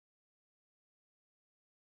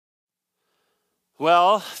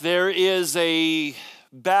Well, there is a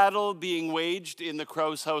battle being waged in the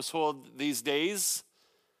Krause household these days.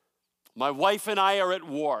 My wife and I are at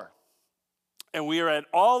war, and we are at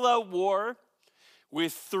all-out war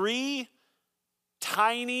with three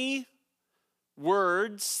tiny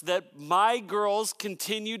words that my girls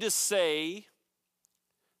continue to say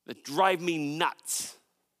that drive me nuts.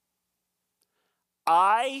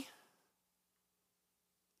 I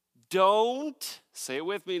don't, say it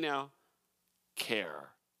with me now, care.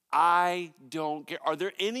 I don't care. Are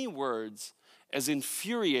there any words as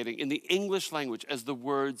infuriating in the English language as the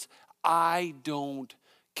words, I don't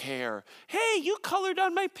care? Hey, you colored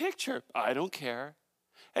on my picture. I don't care.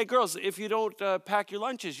 Hey, girls, if you don't pack your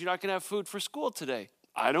lunches, you're not going to have food for school today.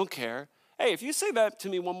 I don't care. Hey, if you say that to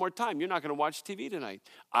me one more time, you're not going to watch TV tonight.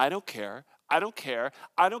 I don't care. I don't care.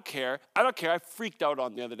 I don't care. I don't care. I freaked out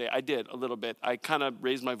on the other day. I did a little bit. I kind of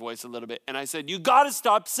raised my voice a little bit, and I said, you got to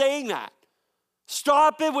stop saying that.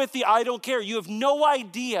 Stop it with the I don't care. You have no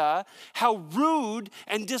idea how rude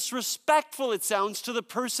and disrespectful it sounds to the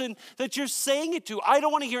person that you're saying it to. I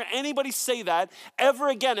don't want to hear anybody say that ever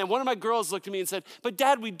again. And one of my girls looked at me and said, but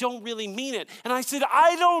Dad, we don't really mean it. And I said,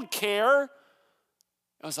 I don't care.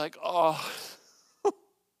 I was like, oh,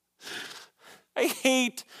 I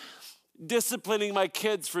hate disciplining my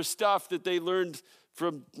kids for stuff that they learned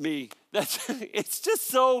from me. It's just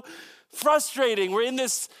so frustrating. We're in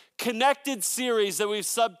this connected series that we've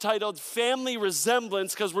subtitled Family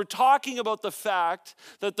Resemblance because we're talking about the fact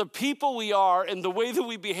that the people we are and the way that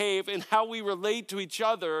we behave and how we relate to each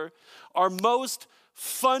other are most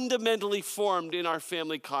fundamentally formed in our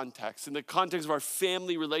family context, in the context of our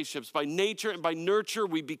family relationships. By nature and by nurture,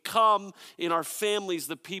 we become in our families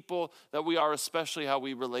the people that we are, especially how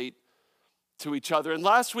we relate to each other. And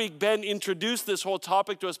last week, Ben introduced this whole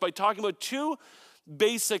topic to us by talking about two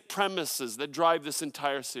basic premises that drive this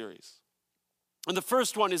entire series. And the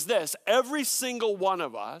first one is this: every single one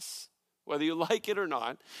of us, whether you like it or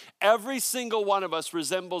not, every single one of us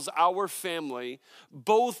resembles our family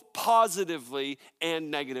both positively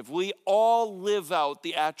and negatively. We all live out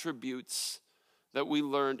the attributes that we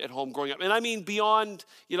learned at home growing up. And I mean beyond,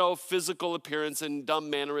 physical appearance and dumb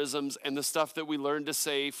mannerisms and the stuff that we learned to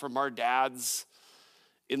say from our dads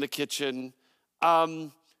in the kitchen.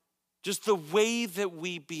 Just the way that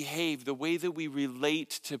we behave, the way that we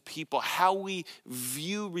relate to people, how we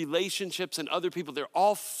view relationships and other people, they're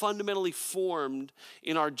all fundamentally formed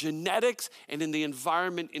in our genetics and in the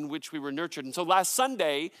environment in which we were nurtured. And so last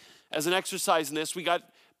Sunday, as an exercise in this, we got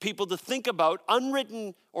people to think about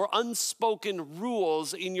unwritten or unspoken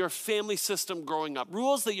rules in your family system growing up.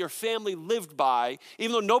 Rules that your family lived by,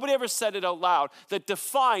 even though nobody ever said it out loud, that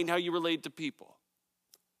define how you relate to people.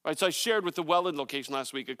 Right, so I shared with the Welland location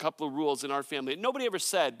last week a couple of rules in our family that nobody ever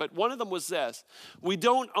said, but one of them was this: we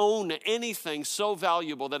don't own anything so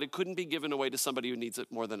valuable that it couldn't be given away to somebody who needs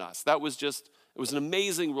it more than us. It was an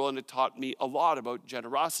amazing rule, and it taught me a lot about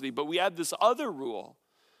generosity. But we had this other rule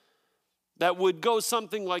that would go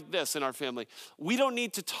something like this in our family: we don't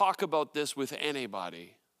need to talk about this with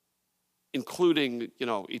anybody, including,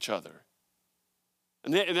 each other.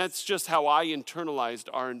 And that's just how I internalized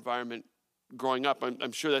our environment growing up.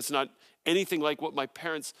 I'm sure that's not anything like what my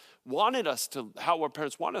parents wanted us to, how our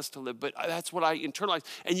parents want us to live, but that's what I internalized.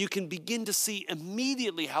 And you can begin to see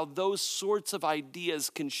immediately how those sorts of ideas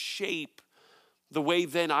can shape the way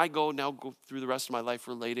then I go through the rest of my life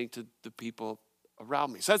relating to the people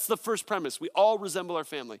around me. So that's the first premise. We all resemble our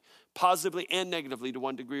family, positively and negatively to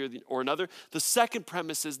one degree or another. The second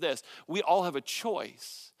premise is this: we all have a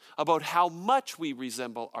choice about how much we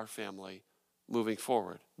resemble our family moving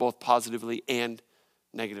forward, both positively and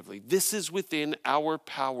negatively. This is within our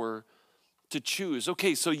power to choose.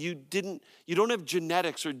 Okay, so you don't have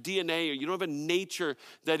genetics or DNA, or you don't have a nature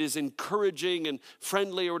that is encouraging and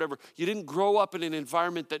friendly or whatever. You didn't grow up in an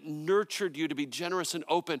environment that nurtured you to be generous and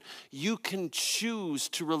open. You can choose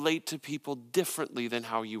to relate to people differently than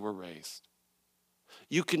how you were raised.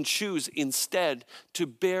 You can choose instead to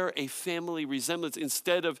bear a family resemblance.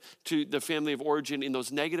 Instead of to the family of origin in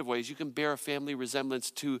those negative ways, you can bear a family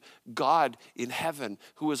resemblance to God in heaven,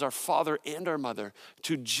 who is our father and our mother,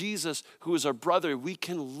 to Jesus, who is our brother. We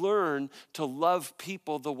can learn to love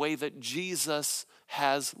people the way that Jesus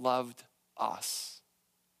has loved us.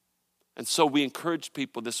 And so we encourage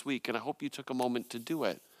people this week, and I hope you took a moment to do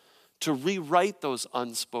it, to rewrite those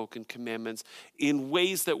unspoken commandments in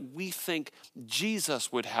ways that we think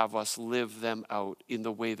Jesus would have us live them out in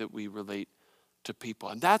the way that we relate to people.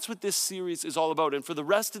 And that's what this series is all about. And for the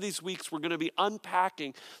rest of these weeks, we're going to be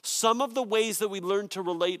unpacking some of the ways that we learn to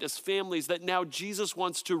relate as families that now Jesus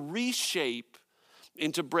wants to reshape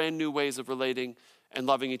into brand new ways of relating and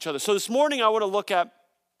loving each other. So this morning I want to look at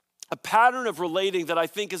a pattern of relating that I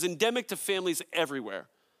think is endemic to families everywhere.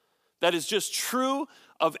 That is just true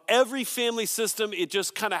of every family system. It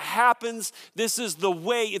just kind of happens. This is the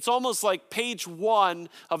way. It's almost like page 1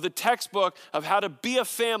 of the textbook of how to be a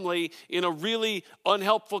family in a really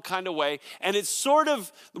unhelpful kind of way. And it's sort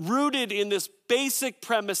of rooted in this basic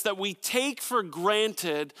premise that we take for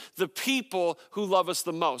granted the people who love us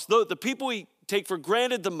the most. The people we take for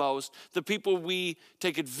granted the most, the people we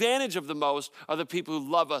take advantage of the most, are the people who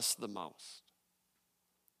love us the most.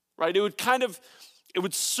 Right? It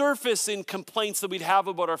would surface in complaints that we'd have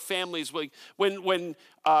about our families. Like when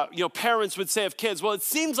parents would say of kids, well, it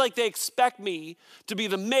seems like they expect me to be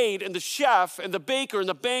the maid and the chef and the baker and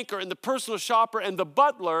the banker and the personal shopper and the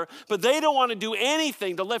butler, but they don't want to do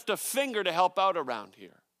anything to lift a finger to help out around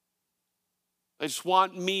here. They just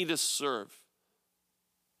want me to serve.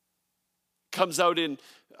 Comes out in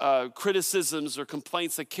criticisms or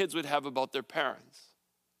complaints that kids would have about their parents.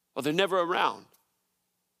 Well, they're never around.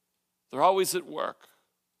 They're always at work.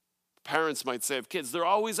 Parents might say of kids, they're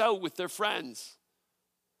always out with their friends.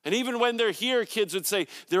 And even when they're here, kids would say,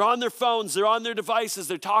 they're on their phones, they're on their devices,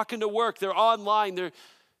 they're talking to work, they're online.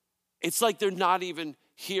 It's like they're not even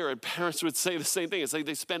here. And parents would say the same thing. It's like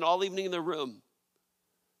they spend all evening in their room,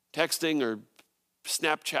 texting or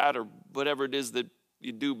Snapchat or whatever it is that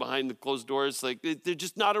you do behind the closed doors. Like they're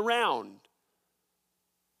just not around.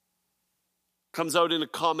 Comes out in a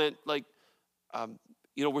comment like,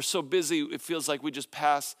 we're so busy, it feels like we just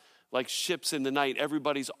pass like ships in the night.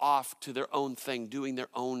 Everybody's off to their own thing, doing their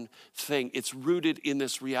own thing. It's rooted in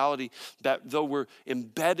this reality that though we're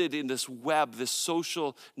embedded in this web, this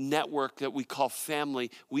social network that we call family,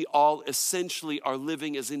 we all essentially are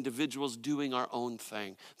living as individuals doing our own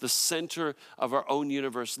thing. The center of our own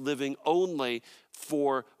universe, living only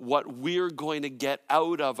for what we're going to get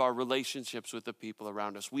out of our relationships with the people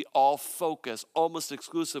around us. We all focus almost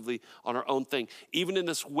exclusively on our own thing. Even in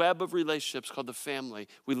this web of relationships called the family,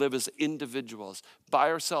 we live as individuals,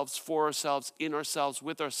 by ourselves, for ourselves, in ourselves,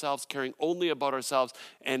 with ourselves, caring only about ourselves,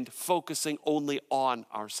 and focusing only on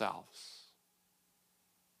ourselves.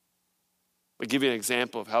 I'll give you an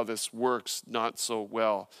example of how this works not so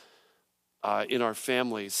well in our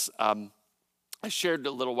families. I shared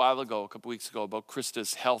a little while ago, a couple weeks ago, about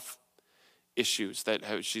Krista's health issues that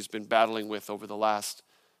she's been battling with over the last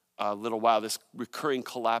little while, this recurring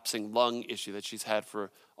collapsing lung issue that she's had for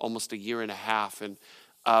almost a year and a half. And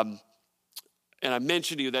I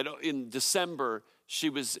mentioned to you that in December, she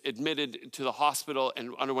was admitted to the hospital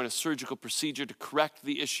and underwent a surgical procedure to correct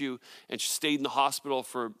the issue. And she stayed in the hospital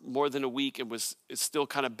for more than a week and is still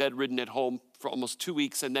kind of bedridden at home for almost 2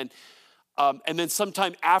 weeks. And then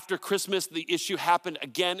sometime after Christmas, the issue happened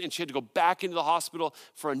again, and she had to go back into the hospital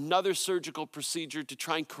for another surgical procedure to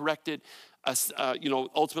try and correct it.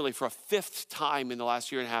 Ultimately, for a 5th time in the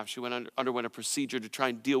last year and a half, she underwent a procedure to try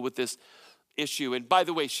and deal with this issue. And by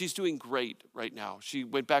the way, she's doing great right now. She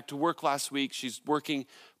went back to work last week. She's working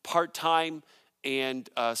part-time and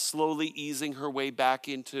slowly easing her way back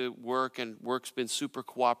into work, and work's been super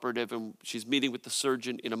cooperative, and she's meeting with the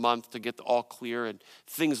surgeon in a month to get all clear, and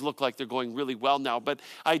things look like they're going really well now. But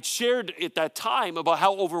I'd shared at that time about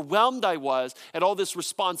how overwhelmed I was at all this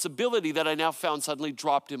responsibility that I now found suddenly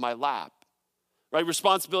dropped in my lap. Right,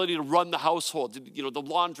 responsibility to run the household, the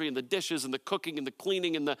laundry and the dishes and the cooking and the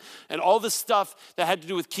cleaning and all this stuff that had to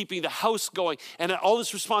do with keeping the house going, and all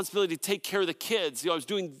this responsibility to take care of the kids. I was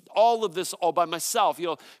doing all of this all by myself,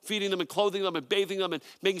 feeding them and clothing them and bathing them and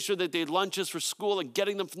making sure that they had lunches for school and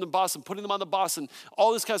getting them from the bus and putting them on the bus and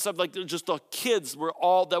all this kind of stuff. Like just the kids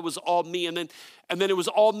that was all me. And then it was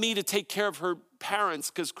all me to take care of her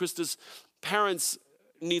parents, because Krista's parents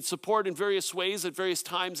need support in various ways at various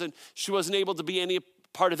times, and she wasn't able to be any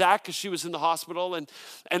part of that because she was in the hospital. And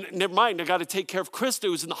never mind, I got to take care of Krista,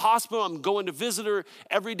 who's in the hospital. I'm going to visit her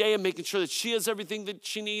every day and making sure that she has everything that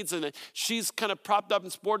she needs and that she's kind of propped up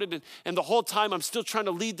and supported. And the whole time I'm still trying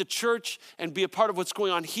to lead the church and be a part of what's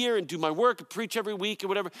going on here and do my work and preach every week and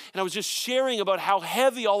whatever. And I was just sharing about how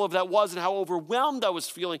heavy all of that was and how overwhelmed I was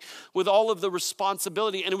feeling with all of the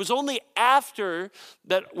responsibility. And it was only after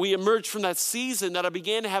that we emerged from that season that I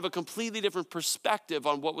began to have a completely different perspective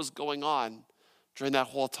on what was going on during that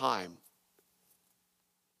whole time.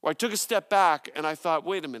 Where I took a step back and I thought,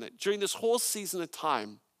 wait a minute, during this whole season of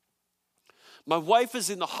time, my wife is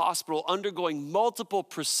in the hospital undergoing multiple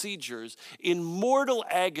procedures in mortal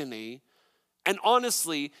agony, and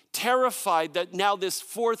honestly terrified that now this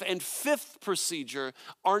 4th and 5th procedure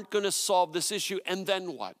aren't going to solve this issue. And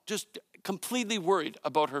then what? Just completely worried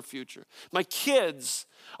about her future. My kids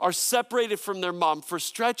are separated from their mom for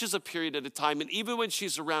stretches of period at a time. And even when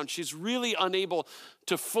she's around, she's really unable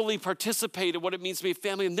to fully participate in what it means to be a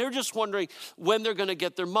family. And they're just wondering when they're going to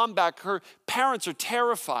get their mom back. Her parents are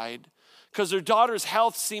terrified because their daughter's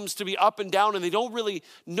health seems to be up and down and they don't really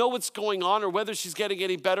know what's going on or whether she's getting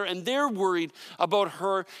any better. And they're worried about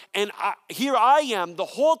her. And here I am the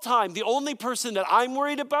whole time. The only person that I'm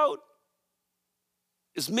worried about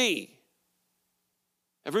is me.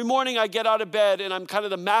 Every morning I get out of bed and I'm kind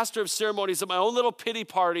of the master of ceremonies at my own little pity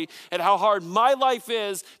party at how hard my life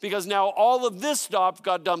is because now all of this stuff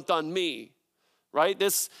got dumped on me, right?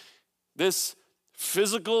 This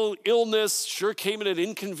physical illness sure came at an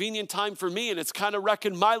inconvenient time for me and it's kind of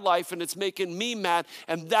wrecking my life and it's making me mad.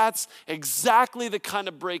 And that's exactly the kind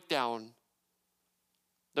of breakdown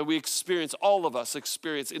that we experience, all of us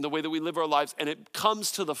experience in the way that we live our lives. And it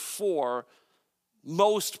comes to the fore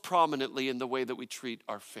most prominently in the way that we treat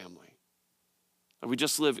our family. And we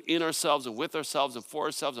just live in ourselves and with ourselves and for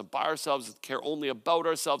ourselves and by ourselves and care only about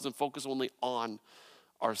ourselves and focus only on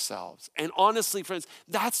ourselves. And honestly, friends,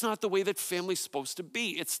 that's not the way that family's supposed to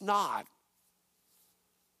be. It's not.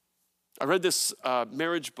 I read this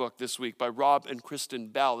marriage book this week by Rob and Kristen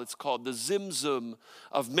Bell. It's called The Zimzum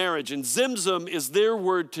of Marriage. And Zimzum is their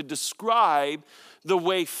word to describe the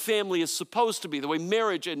way family is supposed to be, the way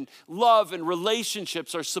marriage and love and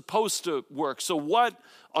relationships are supposed to work. So what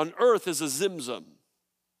on earth is a Zimzum,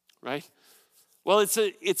 right? Well, it's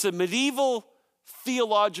a medieval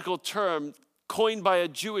theological term coined by a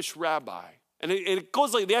Jewish rabbi. And it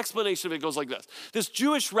goes like, the explanation of it goes like this. This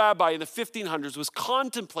Jewish rabbi in the 1500s was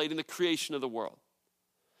contemplating the creation of the world.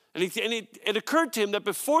 And it occurred to him that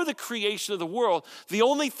before the creation of the world, the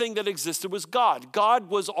only thing that existed was God. God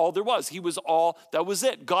was all there was. He was all that was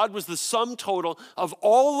it. God was the sum total of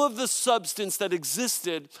all of the substance that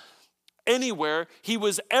existed anywhere. He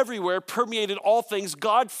was everywhere, permeated all things.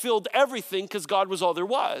 God filled everything because God was all there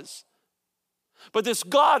was. But this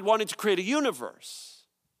God wanted to create a universe.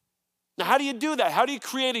 Now, how do you do that? How do you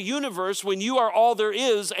create a universe when you are all there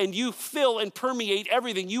is and you fill and permeate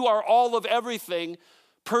everything? You are all of everything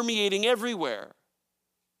permeating everywhere.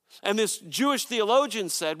 And this Jewish theologian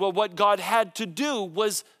said, well, what God had to do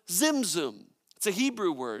was zimzum. It's a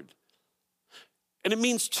Hebrew word. And it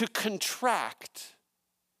means to contract.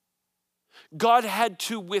 God had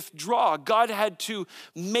to withdraw. God had to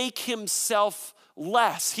make himself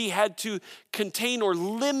less. He had to contain or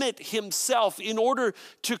limit himself in order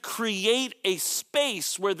to create a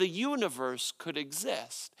space where the universe could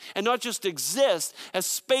exist. And not just exist, a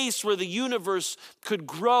space where the universe could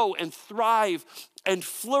grow and thrive and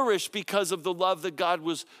flourish because of the love that God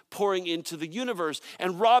was pouring into the universe.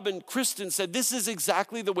 And Rob and Kristen said, this is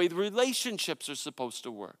exactly the way the relationships are supposed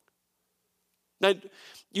to work. Now,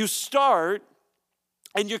 you start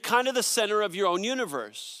and you're kind of the center of your own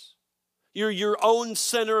universe. You're your own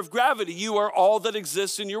center of gravity. You are all that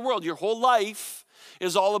exists in your world. Your whole life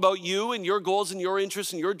is all about you and your goals and your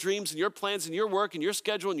interests and your dreams and your plans and your work and your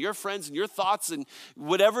schedule and your friends and your thoughts and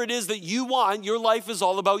whatever it is that you want. Your life is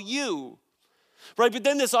all about you, right? But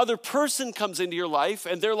then this other person comes into your life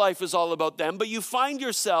and their life is all about them. But you find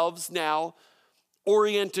yourselves now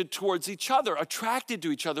oriented towards each other, attracted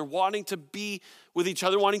to each other, wanting to be with each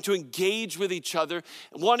other, wanting to engage with each other,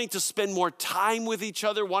 wanting to spend more time with each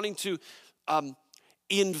other, wanting to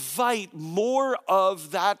invite more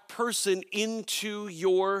of that person into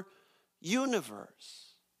your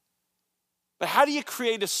universe. But how do you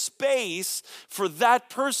create a space for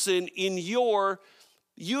that person in your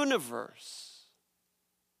universe?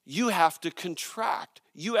 You have to contract.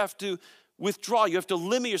 You have to withdraw. You have to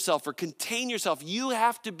limit yourself or contain yourself. You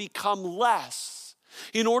have to become less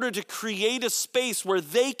in order to create a space where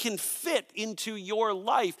they can fit into your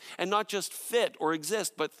life and not just fit or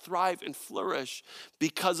exist, but thrive and flourish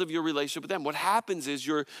because of your relationship with them. What happens is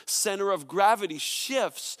your center of gravity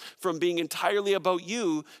shifts from being entirely about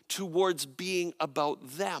you towards being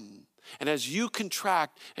about them. And as you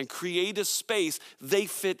contract and create a space, they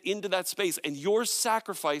fit into that space. And your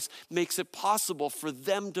sacrifice makes it possible for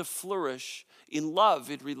them to flourish in love,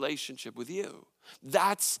 in relationship with you.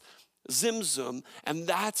 That's Zimzum, and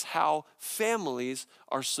that's how families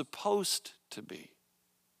are supposed to be.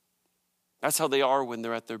 That's how they are when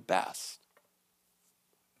they're at their best.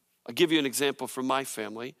 I'll give you an example from my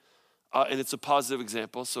family, and it's a positive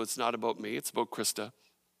example, so it's not about me, it's about Krista.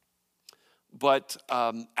 But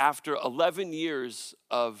after 11 years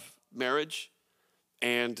of marriage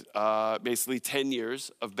and basically 10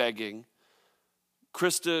 years of begging,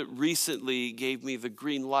 Krista recently gave me the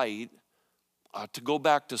green light to go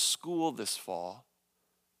back to school this fall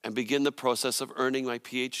and begin the process of earning my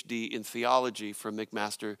PhD in theology from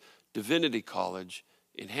McMaster Divinity College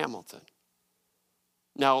in Hamilton.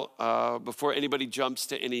 Now, before anybody jumps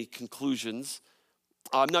to any conclusions,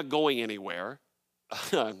 I'm not going anywhere.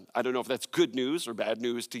 I don't know if that's good news or bad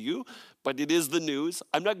news to you, but it is the news.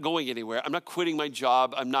 I'm not going anywhere. I'm not quitting my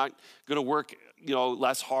job. I'm not going to work,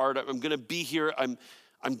 less hard. I'm going to be here.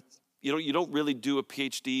 You don't really do a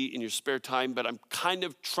PhD in your spare time, but I'm kind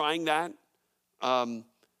of trying that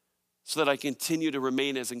so that I continue to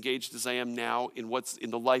remain as engaged as I am now in what's in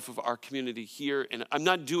the life of our community here. And I'm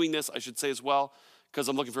not doing this, I should say as well, because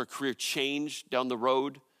I'm looking for a career change down the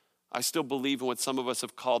road. I still believe in what some of us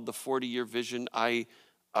have called the 40-year vision.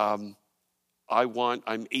 I'm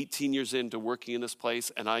 18 years into working in this place,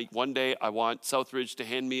 and one day I want Southridge to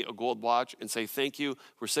hand me a gold watch and say, thank you,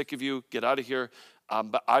 we're sick of you, get out of here.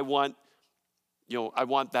 But I want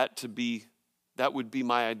that would be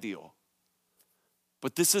my ideal.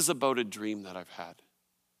 But this is about a dream that I've had,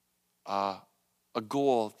 a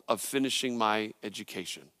goal of finishing my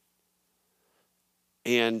education.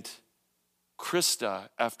 And Krista,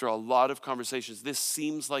 after a lot of conversations, this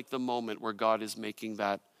seems like the moment where God is making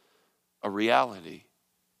that a reality.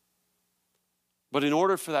 But in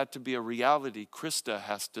order for that to be a reality, Krista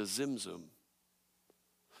has to zimzum.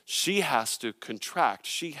 She has to contract.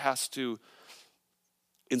 She has to,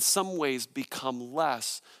 in some ways, become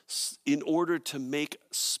less in order to make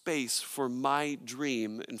space for my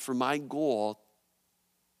dream and for my goal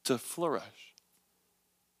to flourish.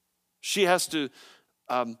 She has to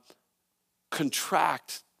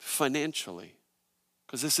contract financially,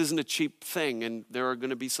 because this isn't a cheap thing, and there are going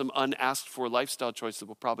to be some unasked for lifestyle choices that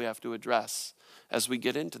we'll probably have to address as we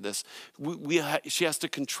get into this. She has to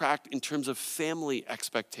contract in terms of family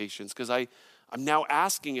expectations, because I'm now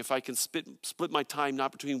asking if I can split my time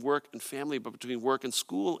not between work and family, but between work and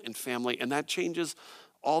school and family, and that changes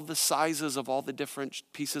all the sizes of all the different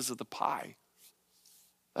pieces of the pie.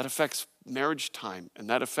 That affects marriage time, and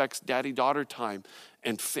that affects daddy-daughter time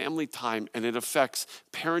and family time, and it affects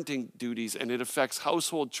parenting duties, and it affects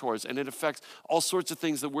household chores, and it affects all sorts of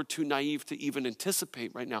things that we're too naive to even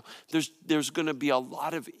anticipate right now. There's going to be a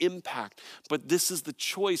lot of impact, but this is the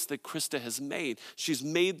choice that Krista has made. She's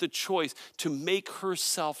made the choice to make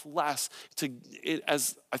herself less,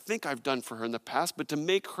 as I think I've done for her in the past, but to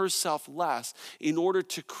make herself less in order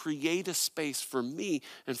to create a space for me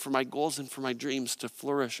and for my goals and for my dreams to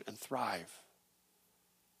flourish and thrive.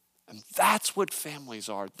 And that's what families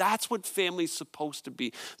are. That's what family's supposed to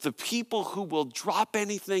be. The people who will drop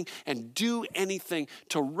anything and do anything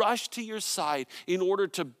to rush to your side in order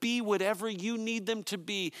to be whatever you need them to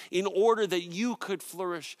be in order that you could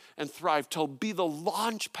flourish and thrive, to be the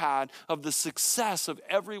launch pad of the success of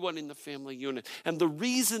everyone in the family unit. And the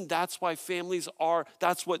reason that's what families are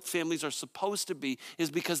supposed to be is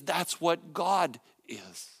because that's what God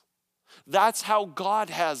is. That's how God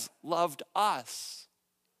has loved us.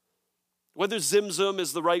 Whether zimzum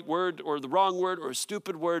is the right word or the wrong word or a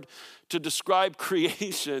stupid word to describe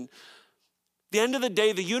creation, at the end of the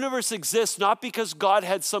day, the universe exists not because God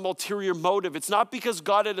had some ulterior motive. It's not because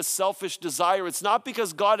God had a selfish desire. It's not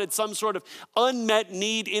because God had some sort of unmet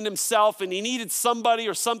need in himself and he needed somebody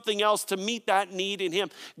or something else to meet that need in him.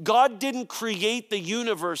 God didn't create the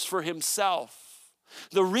universe for himself.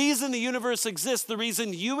 The reason the universe exists, the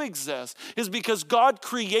reason you exist, is because God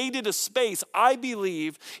created a space, I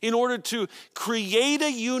believe, in order to create a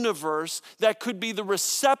universe that could be the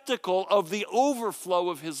receptacle of the overflow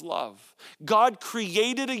of his love. God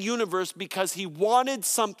created a universe because he wanted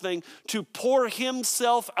something to pour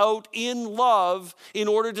himself out in love in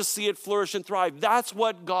order to see it flourish and thrive. That's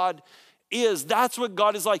what God is. That's what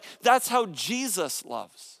God is like. That's how Jesus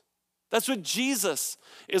loves. That's what Jesus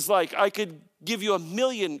is like. I could give you a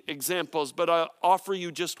million examples, but I'll offer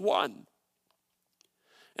you just one.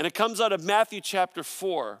 And it comes out of Matthew chapter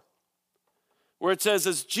 4, where it says,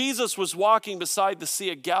 as Jesus was walking beside the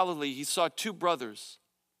Sea of Galilee, he saw two brothers,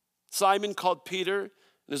 Simon called Peter and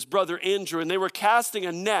his brother Andrew, and they were casting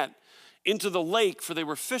a net into the lake, for they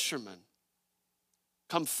were fishermen.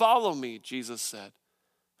 Come follow me, Jesus said,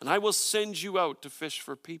 and I will send you out to fish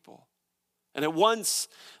for people. And at once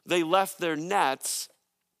they left their nets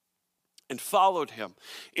and followed him.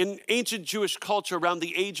 In ancient Jewish culture, around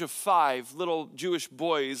the age of 5, little Jewish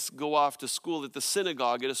boys go off to school at the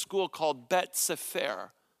synagogue at a school called Bet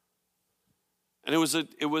Sefer. And it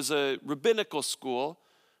was a rabbinical school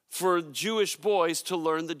for Jewish boys to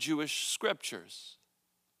learn the Jewish scriptures.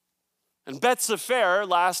 And Bet Sefer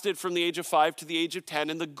lasted from the age of 5 to the age of 10.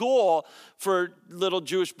 And the goal for little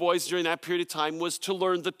Jewish boys during that period of time was to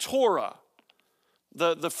learn the Torah.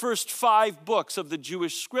 The first 5 books of the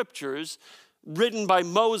Jewish scriptures written by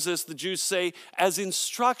Moses, the Jews say, as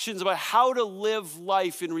instructions about how to live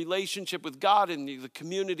life in relationship with God and the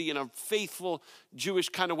community in a faithful Jewish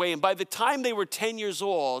kind of way. And by the time they were 10 years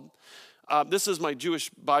old, this is my Jewish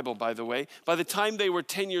Bible, by the way. By the time they were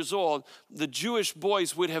 10 years old, the Jewish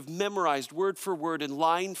boys would have memorized word for word and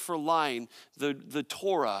line for line the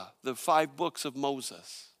Torah, the 5 books of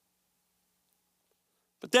Moses.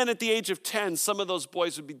 But then at the age of 10, some of those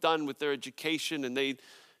boys would be done with their education and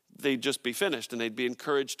they'd just be finished, and they'd be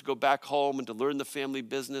encouraged to go back home and to learn the family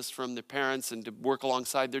business from their parents and to work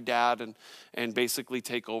alongside their dad and basically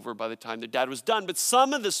take over by the time their dad was done. But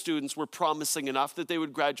some of the students were promising enough that they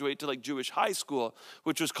would graduate to like Jewish high school,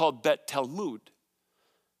 which was called Bet Talmud.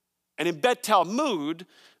 And in Bet Talmud,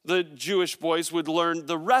 the Jewish boys would learn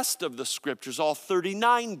the rest of the scriptures, all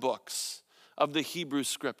 39 books of the Hebrew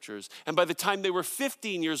scriptures. And by the time they were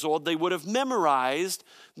 15 years old, they would have memorized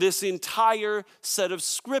this entire set of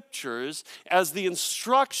scriptures as the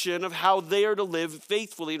instruction of how they are to live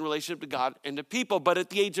faithfully in relationship to God and to people. But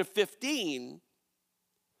at the age of 15,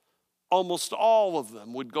 almost all of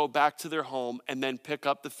them would go back to their home and then pick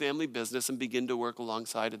up the family business and begin to work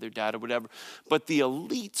alongside of their dad or whatever. But the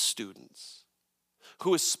elite students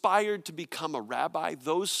who aspired to become a rabbi,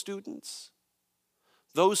 those students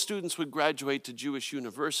would graduate to Jewish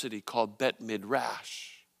university called Bet Midrash.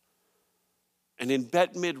 And in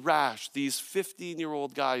Bet Midrash, these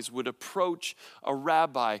 15-year-old guys would approach a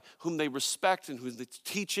rabbi whom they respect and whose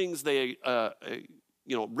teachings they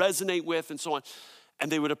resonate with and so on.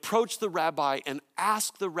 And they would approach the rabbi and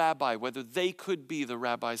ask the rabbi whether they could be the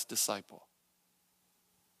rabbi's disciple.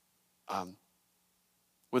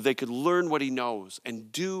 Where they could learn what he knows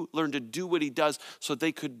and learn to do what he does so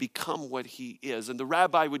they could become what he is. And the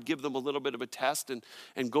rabbi would give them a little bit of a test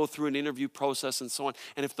and go through an interview process and so on.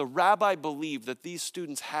 And if the rabbi believed that these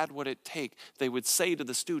students had what it takes, they would say to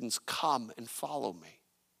the students, "Come and follow me."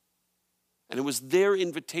 And it was their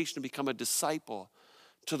invitation to become a disciple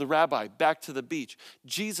to the rabbi, back to the beach.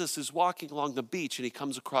 Jesus is walking along the beach and he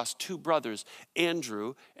comes across 2 brothers,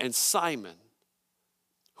 Andrew and Simon,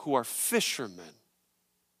 who are fishermen.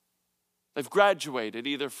 They've graduated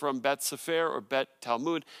either from Bet Sefer or Bet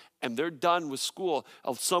Talmud, and they're done with school.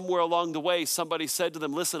 Somewhere along the way, somebody said to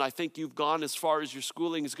them, "Listen, I think you've gone as far as your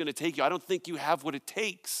schooling is going to take you. I don't think you have what it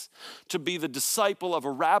takes to be the disciple of a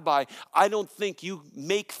rabbi. I don't think you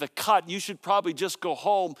make the cut. You should probably just go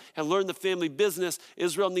home and learn the family business.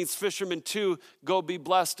 Israel needs fishermen too. Go be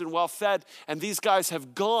blessed and well fed." And these guys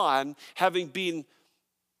have gone, having been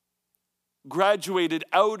graduated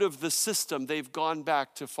out of the system. They've gone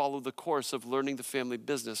back to follow the course of learning the family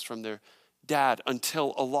business from their dad,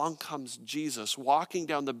 until along comes Jesus walking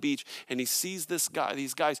down the beach, and he sees these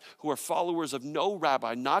guys who are followers of no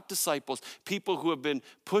rabbi, not disciples, people who have been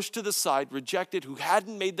pushed to the side, rejected, who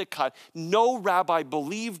hadn't made the cut. No rabbi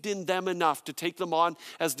believed in them enough to take them on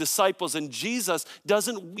as disciples, and Jesus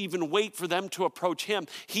doesn't even wait for them to approach him.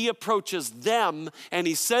 He approaches them and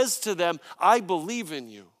he says to them, "I believe in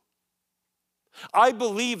you. I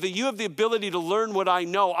believe that you have the ability to learn what I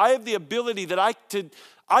know. I have the ability that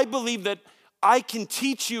I believe that I can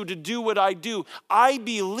teach you to do what I do. I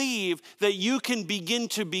believe that you can begin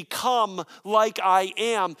to become like I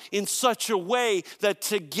am in such a way that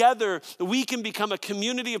together we can become a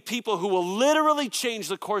community of people who will literally change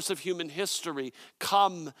the course of human history.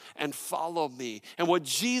 Come and follow me." And what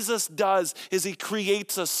Jesus does is he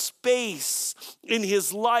creates a space in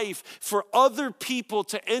his life for other people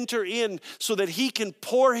to enter in so that he can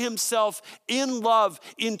pour himself in love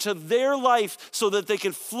into their life so that they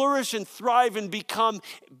can flourish and thrive and become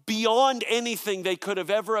beyond anything they could have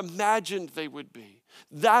ever imagined they would be.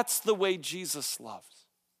 That's the way Jesus loves.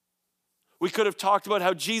 We could have talked about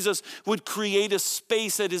how Jesus would create a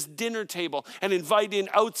space at his dinner table and invite in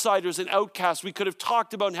outsiders and outcasts. We could have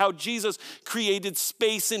talked about how Jesus created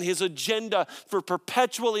space in his agenda for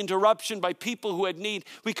perpetual interruption by people who had need.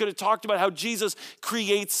 We could have talked about how Jesus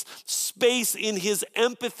creates space in his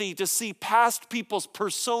empathy to see past people's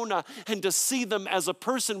persona and to see them as a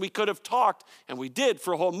person. We could have talked, and we did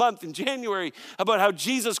for a whole month in January, about how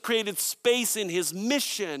Jesus created space in his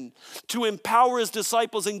mission to empower his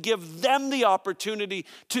disciples and give them the opportunity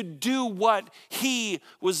to do what he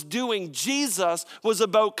was doing. Jesus was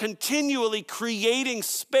about continually creating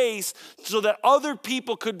space so that other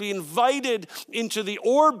people could be invited into the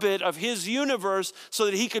orbit of his universe so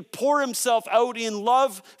that he could pour himself out in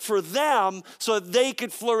love for them so that they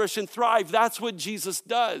could flourish and thrive. That's what Jesus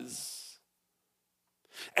does.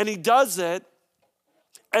 And he does it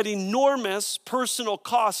at enormous personal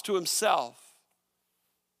cost to himself.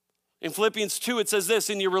 In Philippians 2, it says this,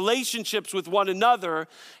 in your relationships with one another,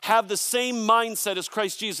 have the same mindset as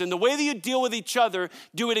Christ Jesus. And the way that you deal with each other,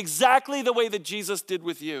 do it exactly the way that Jesus did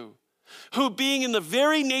with you. Who being in the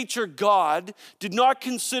very nature God, did not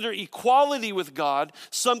consider equality with God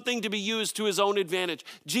something to be used to his own advantage.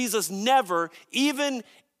 Jesus never, even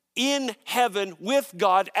in heaven with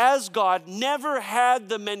God, as God, never had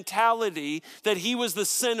the mentality that he was the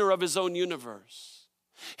center of his own universe.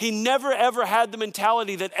 He never ever had the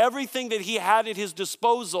mentality that everything that he had at his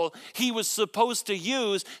disposal, he was supposed to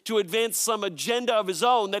use to advance some agenda of his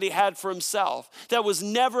own that he had for himself. That was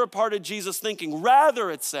never a part of Jesus' thinking.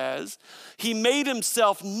 Rather, it says, he made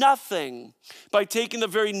himself nothing by taking the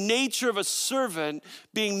very nature of a servant,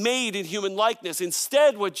 being made in human likeness.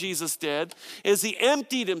 Instead, what Jesus did is he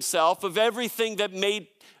emptied himself of everything that made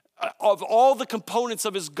of all the components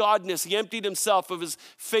of his godness. He emptied himself of his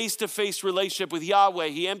face-to-face relationship with Yahweh.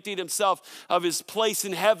 He emptied himself of his place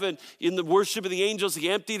in heaven in the worship of the angels. He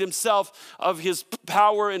emptied himself of his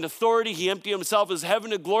power and authority. He emptied himself of his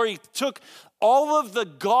heaven and glory. He took all of the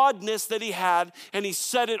godness that he had and he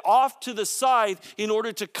set it off to the side in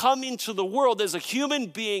order to come into the world as a human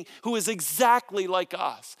being who is exactly like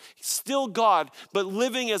us. He's still God, but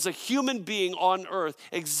living as a human being on earth,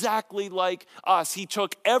 exactly like us. He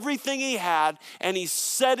took everything he had and he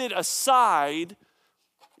set it aside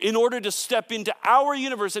in order to step into our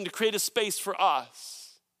universe and to create a space for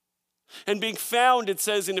us. And being found, it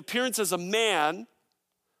says, in appearance as a man,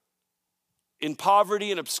 in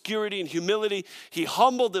poverty and obscurity and humility, he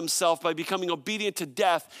humbled himself by becoming obedient to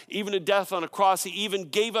death, even to death on a cross. He even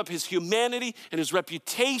gave up his humanity and his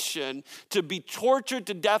reputation to be tortured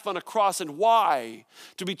to death on a cross. And why?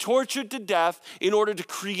 To be tortured to death in order to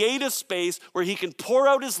create a space where he can pour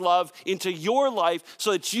out his love into your life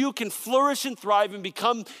so that you can flourish and thrive and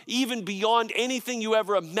become even beyond anything you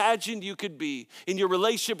ever imagined you could be. In your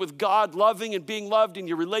relationship with God, loving and being loved, in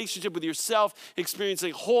your relationship with yourself,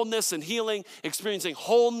 experiencing wholeness and healing, experiencing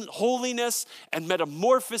holiness and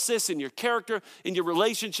metamorphosis in your character, in your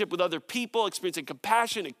relationship with other people, experiencing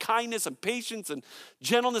compassion and kindness and patience and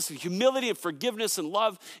gentleness and humility and forgiveness and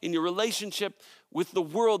love, in your relationship with the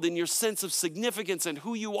world, in your sense of significance and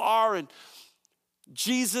who you are. And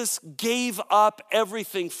Jesus gave up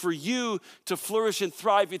everything for you to flourish and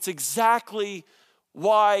thrive. It's exactly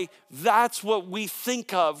why that's what we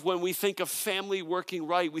think of when we think of family working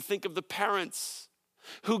right. We think of the parents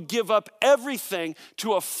who give up everything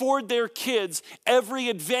to afford their kids every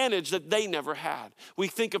advantage that they never had. We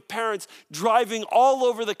think of parents driving all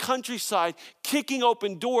over the countryside, kicking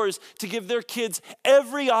open doors to give their kids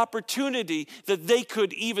every opportunity that they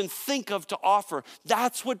could even think of to offer.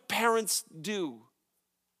 That's what parents do.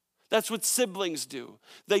 That's what siblings do.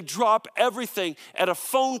 They drop everything at a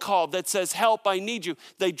phone call that says, help, I need you.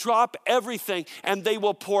 They drop everything and they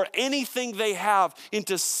will pour anything they have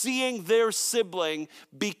into seeing their sibling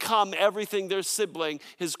become everything their sibling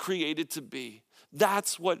is created to be.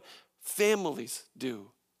 That's what families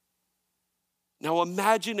do. Now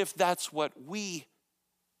imagine if that's what we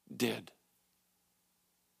did.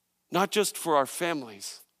 Not just for our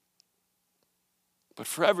families, but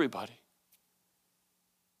for everybody.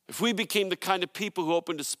 If we became the kind of people who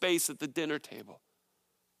opened a space at the dinner table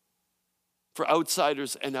for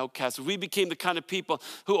outsiders and outcasts, if we became the kind of people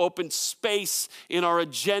who opened space in our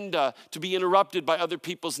agenda to be interrupted by other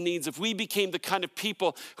people's needs, if we became the kind of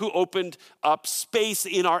people who opened up space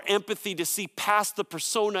in our empathy to see past the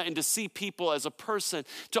persona and to see people as a person,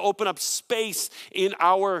 to open up space in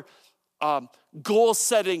our goal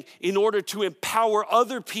setting in order to empower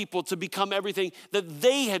other people to become everything that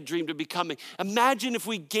they had dreamed of becoming. Imagine if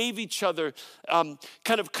we gave each other, kind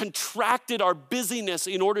of contracted our busyness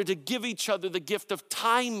in order to give each other the gift of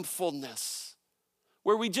timefulness,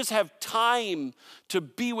 where we just have time to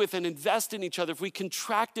be with and invest in each other. If we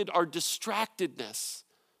contracted our distractedness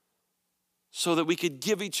so that we could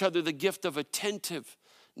give each other the gift of attentiveness.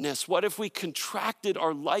 What if we contracted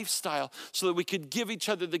our lifestyle so that we could give each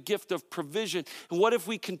other the gift of provision? And what if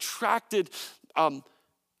we contracted our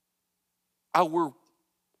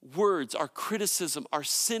words, our criticism, our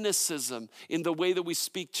cynicism in the way that we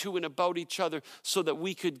speak to and about each other so that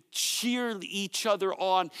we could cheer each other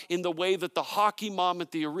on in the way that the hockey mom at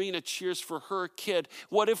the arena cheers for her kid?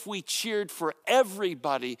 What if we cheered for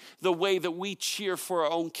everybody the way that we cheer for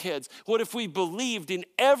our own kids? What if we believed in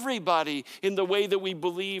everybody in the way that we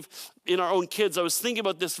believe in our own kids? I was thinking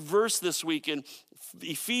about this verse this week in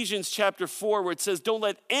Ephesians chapter 4 where it says, don't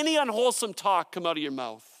let any unwholesome talk come out of your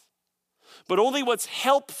mouth, but only what's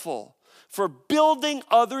helpful for building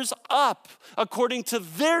others up according to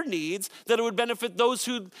their needs, that it would benefit those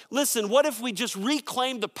who listen. What if we just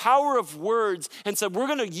reclaimed the power of words and said, we're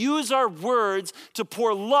going to use our words to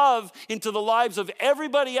pour love into the lives of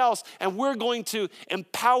everybody else, and we're going to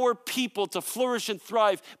empower people to flourish and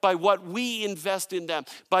thrive by what we invest in them,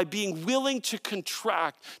 by being willing to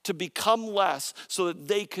contract, to become less so that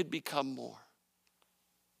they could become more.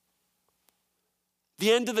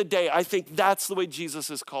 The end of the day, I think that's the way Jesus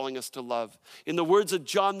is calling us to love. In the words of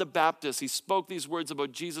John the Baptist, he spoke these words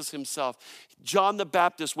about Jesus himself. John the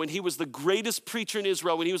Baptist, when he was the greatest preacher in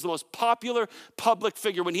Israel, when he was the most popular public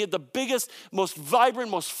figure, when he had the biggest, most vibrant,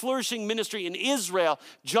 most flourishing ministry in Israel,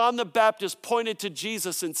 John the Baptist pointed to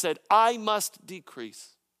Jesus and said, I must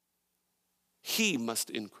decrease. He must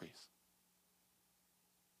increase.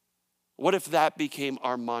 What if that became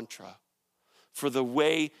our mantra for the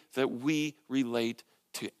way that we relate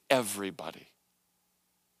to everybody?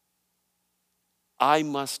 I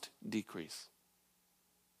must decrease.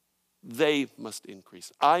 They must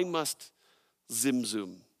increase. I must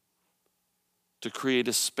zoom to create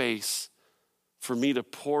a space for me to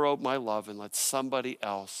pour out my love and let somebody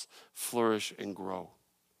else flourish and grow.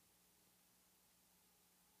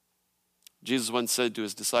 Jesus once said to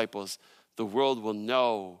his disciples, the world will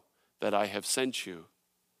know that I have sent you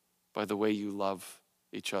by the way you love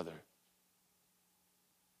each other.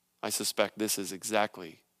 I suspect this is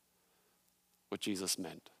exactly what Jesus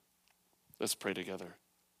meant. Let's pray together.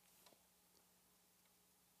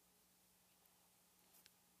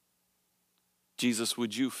 Jesus,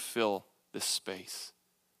 would you fill this space?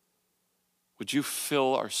 Would you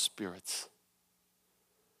fill our spirits?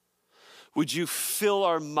 Would you fill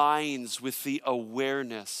our minds with the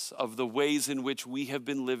awareness of the ways in which we have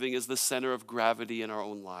been living as the center of gravity in our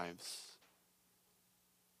own lives?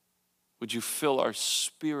 Would you fill our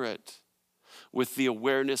spirit with the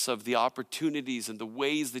awareness of the opportunities and the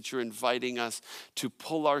ways that you're inviting us to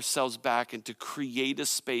pull ourselves back and to create a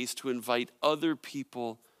space to invite other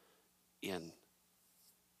people in?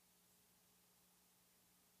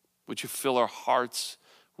 Would you fill our hearts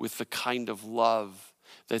with the kind of love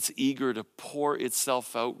that's eager to pour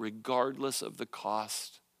itself out regardless of the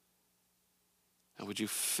cost? And would you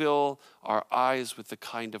fill our eyes with the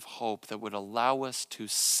kind of hope that would allow us to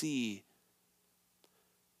see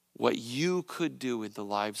what you could do in the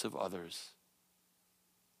lives of others?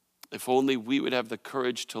 If only we would have the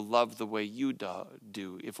courage to love the way you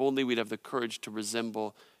do. If only we'd have the courage to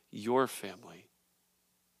resemble your family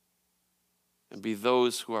and be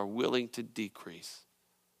those who are willing to decrease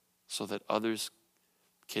so that others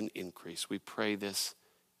can increase. We pray this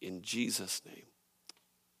in Jesus' name.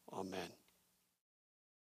 Amen.